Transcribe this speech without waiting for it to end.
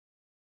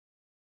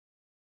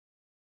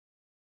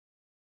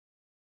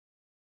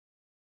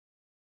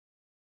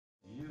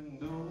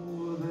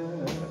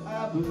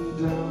up and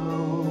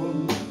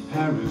down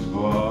Harry's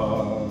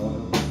bar.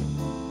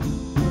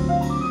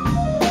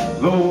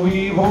 Though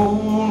we've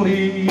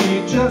only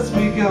just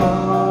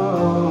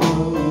begun,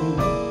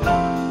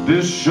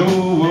 this show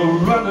will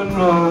run and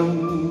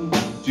run.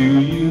 Do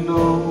you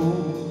know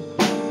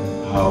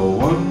how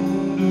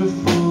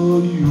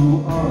wonderful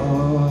you are?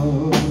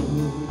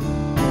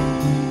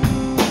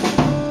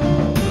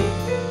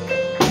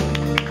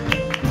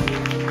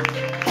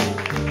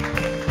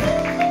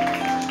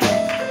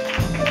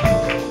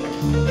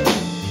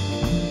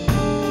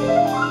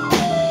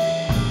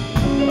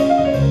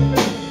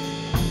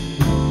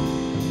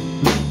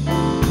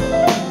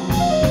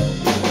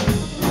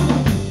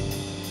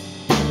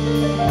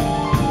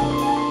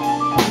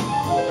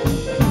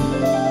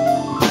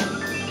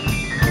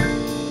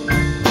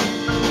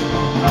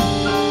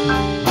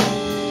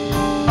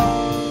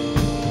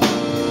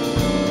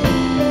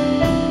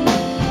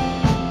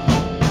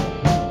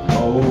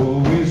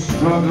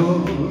 Struggle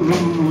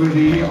with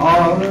the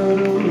art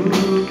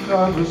of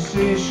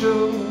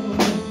conversation,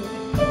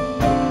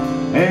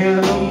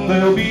 and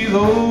there'll be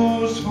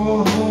those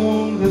for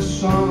whom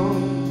this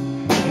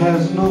song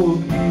has no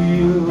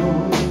appeal.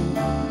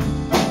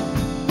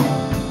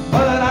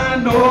 But I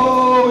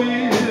know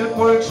it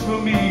works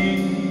for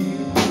me,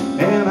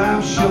 and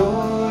I'm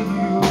sure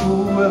you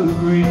will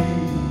agree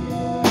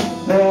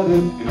that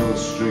it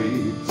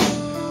illustrates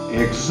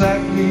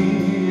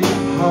exactly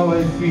how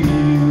I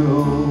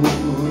feel.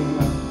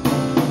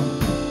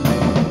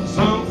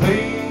 Some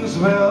things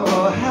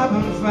will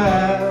happen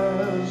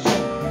fast,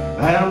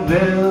 and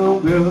they'll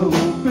build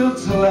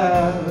to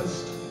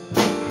last.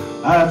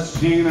 I've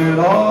seen it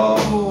all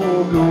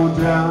go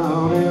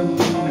down in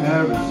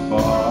Harry's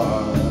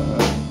bar.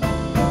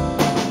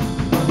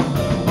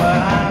 But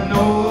I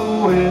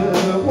know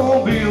it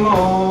won't be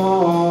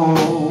long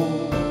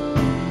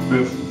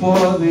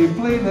before they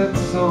play that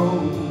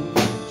song.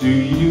 Do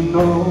you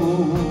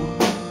know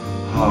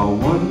how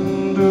wonderful